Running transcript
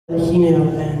He knew,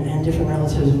 and different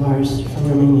relatives of ours from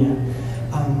Romania.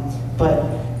 But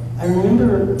I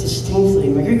remember distinctly,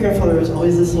 my great-grandfather was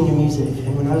always listening to music,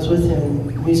 and when I was with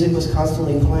him, music was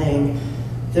constantly playing.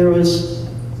 There was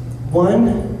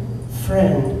one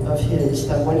friend of his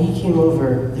that when he came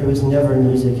over, there was never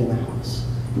music in the house.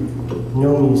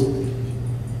 No music.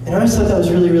 And I always thought that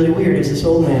was really, really weird as this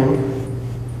old man.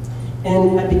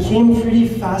 And I became pretty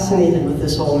fascinated with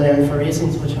this old man for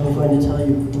reasons which I'm going to tell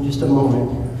you in just a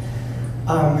moment.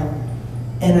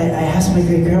 And I asked my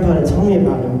great-grandpa to tell me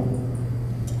about him.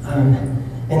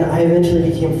 And I eventually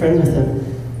became friends with him.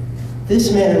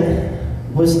 This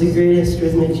man was the greatest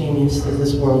rhythmic genius that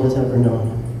this world has ever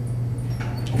known.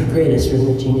 The greatest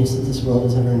rhythmic genius that this world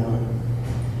has ever known.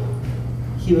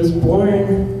 He was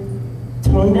born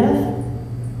tone deaf,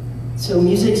 so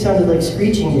music sounded like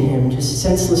screeching to him, just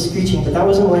senseless screeching, but that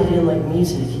wasn't why he didn't like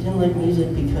music. He didn't like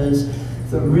music because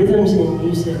the rhythms in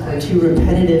music are too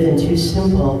repetitive and too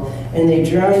simple, and they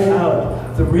drown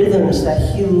out the rhythms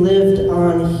that he lived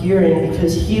on hearing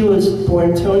because he was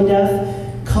born tone deaf,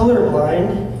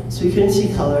 colorblind, so he couldn't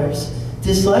see colors,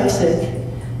 dyslexic,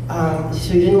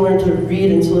 so he didn't learn to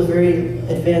read until a very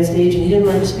advanced age, and he didn't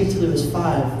learn to speak till he was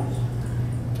 5.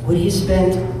 What he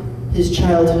spent his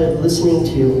childhood listening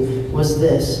to was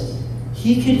this.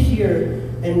 He could hear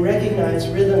and recognize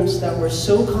rhythms that were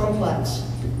so complex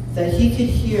that he could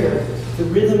hear the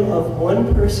rhythm of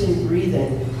one person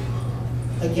breathing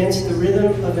against the rhythm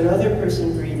of another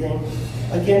person breathing,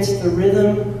 against the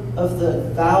rhythm of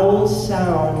the vowel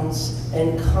sounds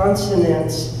and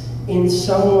consonants in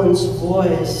someone's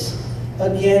voice,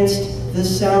 against the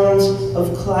sounds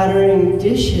of clattering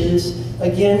dishes,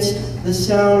 against the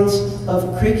sounds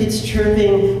of crickets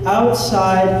chirping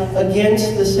outside,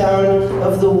 against the sound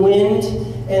of the wind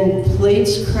and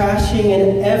plates crashing,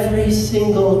 and every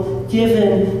single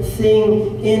given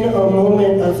thing in a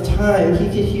moment of time, he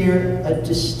could hear a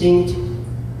distinct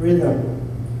rhythm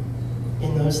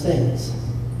in those things.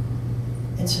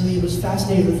 And so he was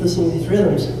fascinated with listening to these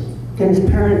rhythms. And his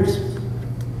parents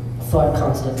fought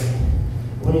constantly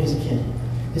when he was a kid.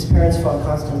 His parents fought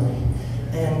constantly.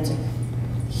 And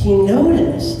he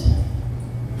noticed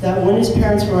that when his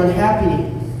parents were unhappy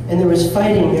and there was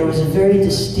fighting, there was a very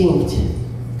distinct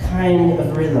kind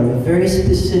of rhythm, a very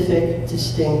specific,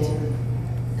 distinct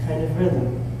kind of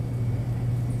rhythm.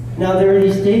 Now there were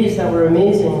these days that were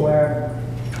amazing where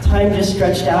time just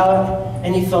stretched out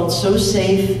and he felt so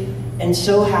safe and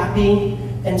so happy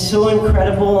and so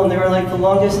incredible, and they were like the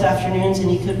longest afternoons, and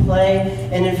he could play,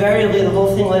 and invariably the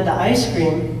whole thing led to ice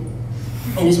cream,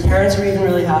 and his parents were even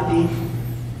really happy.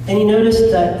 And he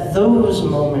noticed that those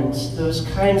moments, those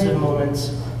kinds of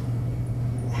moments,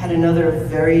 had another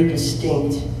very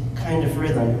distinct kind of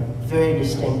rhythm, very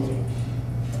distinct.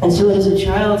 And so as a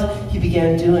child, he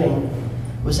began doing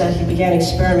was that he began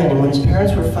experimenting. When his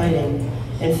parents were fighting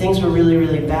and things were really,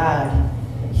 really bad,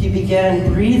 he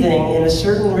began breathing in a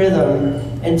certain rhythm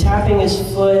and tapping his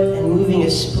foot and moving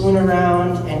his spoon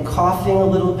around and coughing a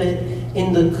little bit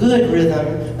in the good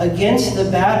rhythm against the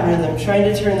bad rhythm, trying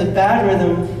to turn the bad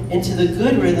rhythm into the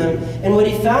good rhythm. And what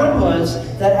he found was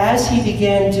that as he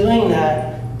began doing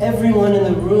that, everyone in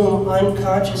the room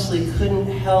unconsciously couldn't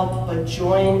help but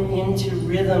join into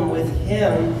rhythm with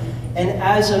him. And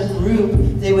as a group,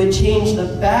 they would change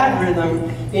the bad rhythm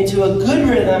into a good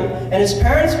rhythm, and his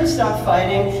parents would stop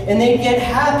fighting, and they'd get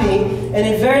happy, and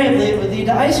invariably it would lead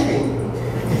to ice cream.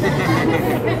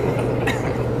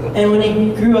 And when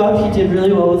he grew up, he did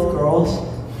really well with girls.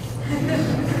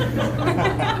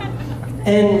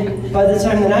 And by the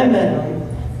time that I met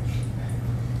him,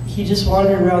 he just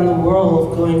wandered around the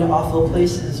world going to awful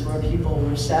places where people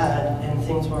were sad and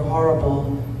things were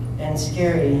horrible and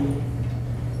scary.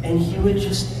 And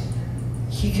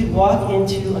he could walk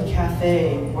into a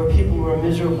cafe where people were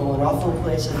miserable, an awful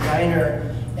place, a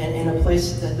diner, and in a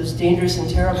place that was dangerous and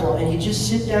terrible, and he'd just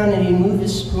sit down and he'd move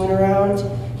his spoon around,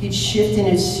 he'd shift in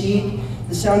his seat,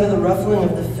 the sound of the ruffling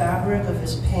of the fabric of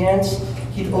his pants,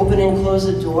 he'd open and close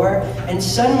the door, and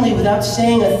suddenly, without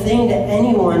saying a thing to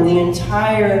anyone, the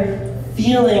entire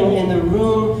feeling in the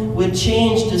room would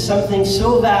change to something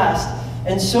so vast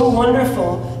and so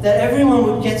wonderful that everyone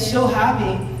would get so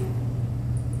happy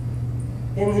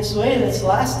in this way that's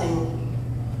lasting.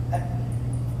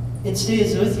 It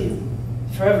stays with you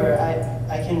forever.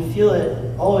 I can feel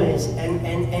it always.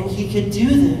 And he could do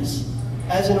this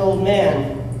as an old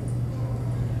man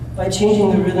by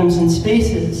changing the rhythms and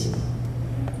spaces.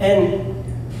 And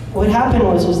what happened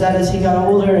was that as he got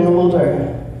older and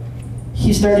older,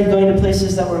 he started going to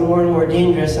places that were more and more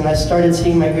dangerous, and I started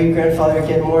seeing my great-grandfather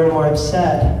get more and more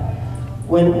upset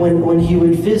when he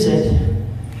would visit.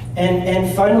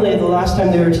 And finally, the last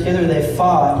time they were together, they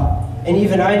fought. And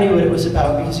even I knew what it was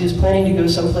about, because he was planning to go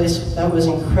someplace that was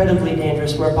incredibly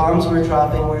dangerous, where bombs were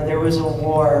dropping, where there was a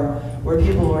war, where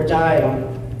people were dying.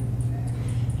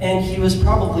 And he was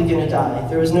probably going to die.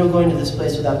 There was no going to this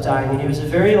place without dying. And he was a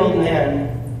very old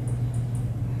man.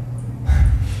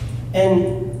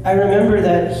 And I remember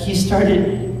that he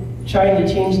started trying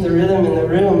to change the rhythm in the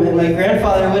room, and my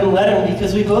grandfather wouldn't let him,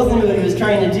 because we both knew what he was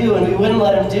trying to do, and we wouldn't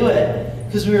let him do it.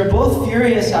 Because we were both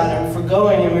furious at him for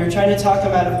going, and we were trying to talk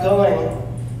him out of going.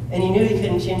 And he knew he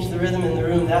couldn't change the rhythm in the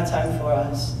room that time for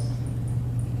us.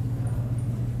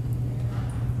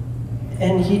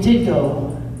 And he did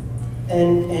go.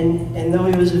 And though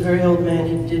he was a very old man,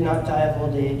 he did not die of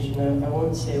old age. And I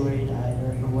won't say where he died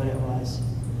or what it was.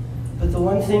 But the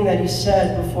one thing that he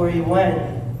said before he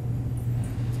went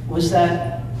was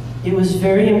that it was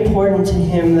very important to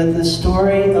him that the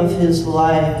story of his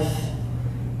life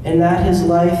and that his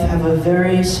life have a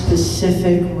very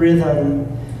specific rhythm,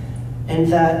 and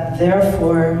that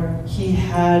therefore he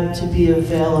had to be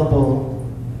available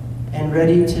and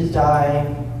ready to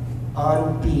die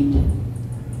on beat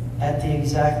at the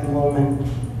exact moment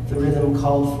the rhythm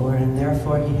called for, and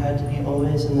therefore he had to be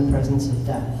always in the presence of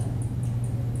death.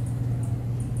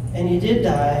 And he did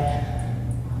die,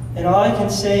 and all I can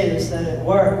say is that it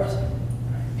worked,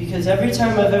 because every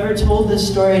time I've ever told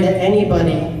this story to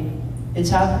anybody, it's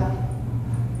happened.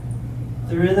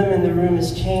 The rhythm in the room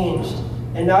has changed.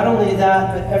 And not only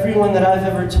that, but everyone that I've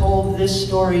ever told this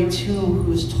story to,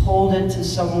 who's told it to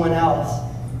someone else,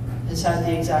 has had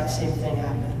the exact same thing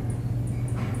happen.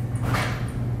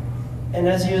 And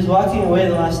as he was walking away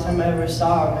the last time I ever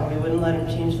saw him, and we wouldn't let him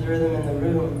change the rhythm in the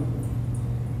room,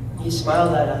 he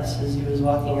smiled at us as he was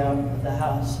walking out of the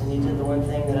house, and he did the one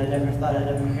thing that I never thought I'd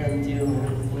ever hear him do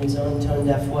in his own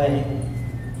tone-deaf way.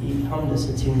 He hummed us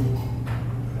a tune.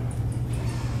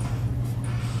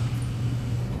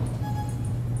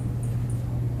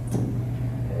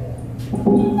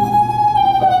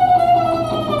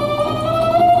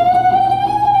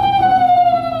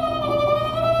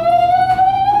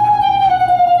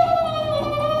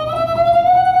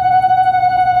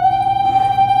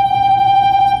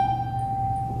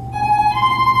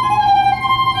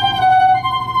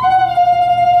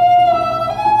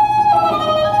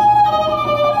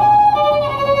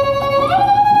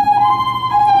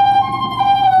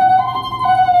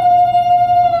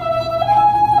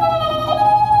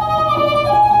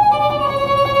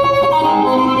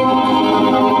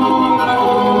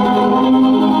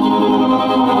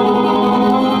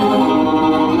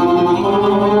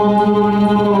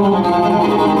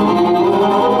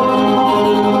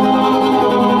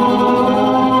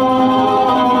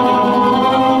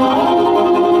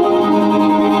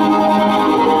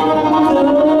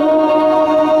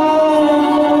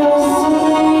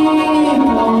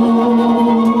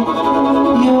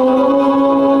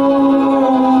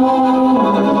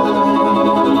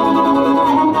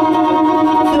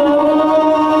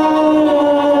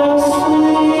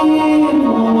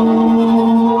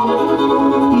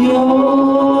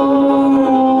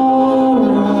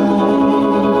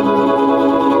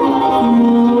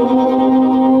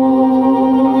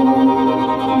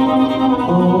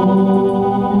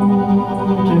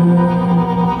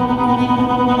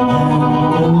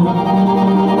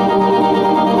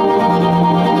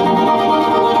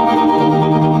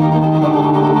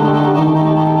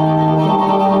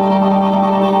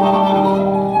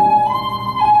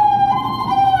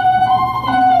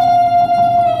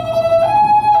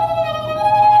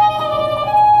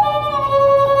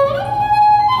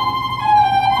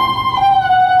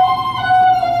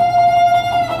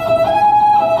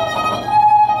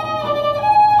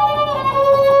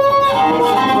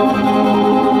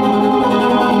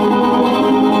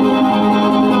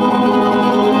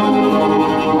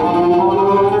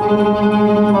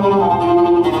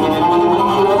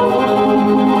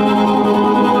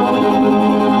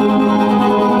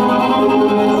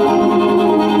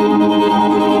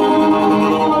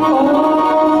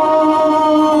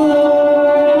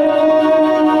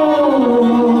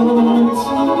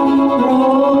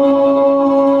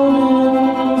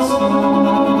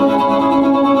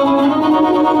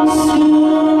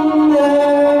 Soon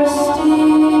their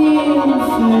steam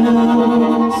filled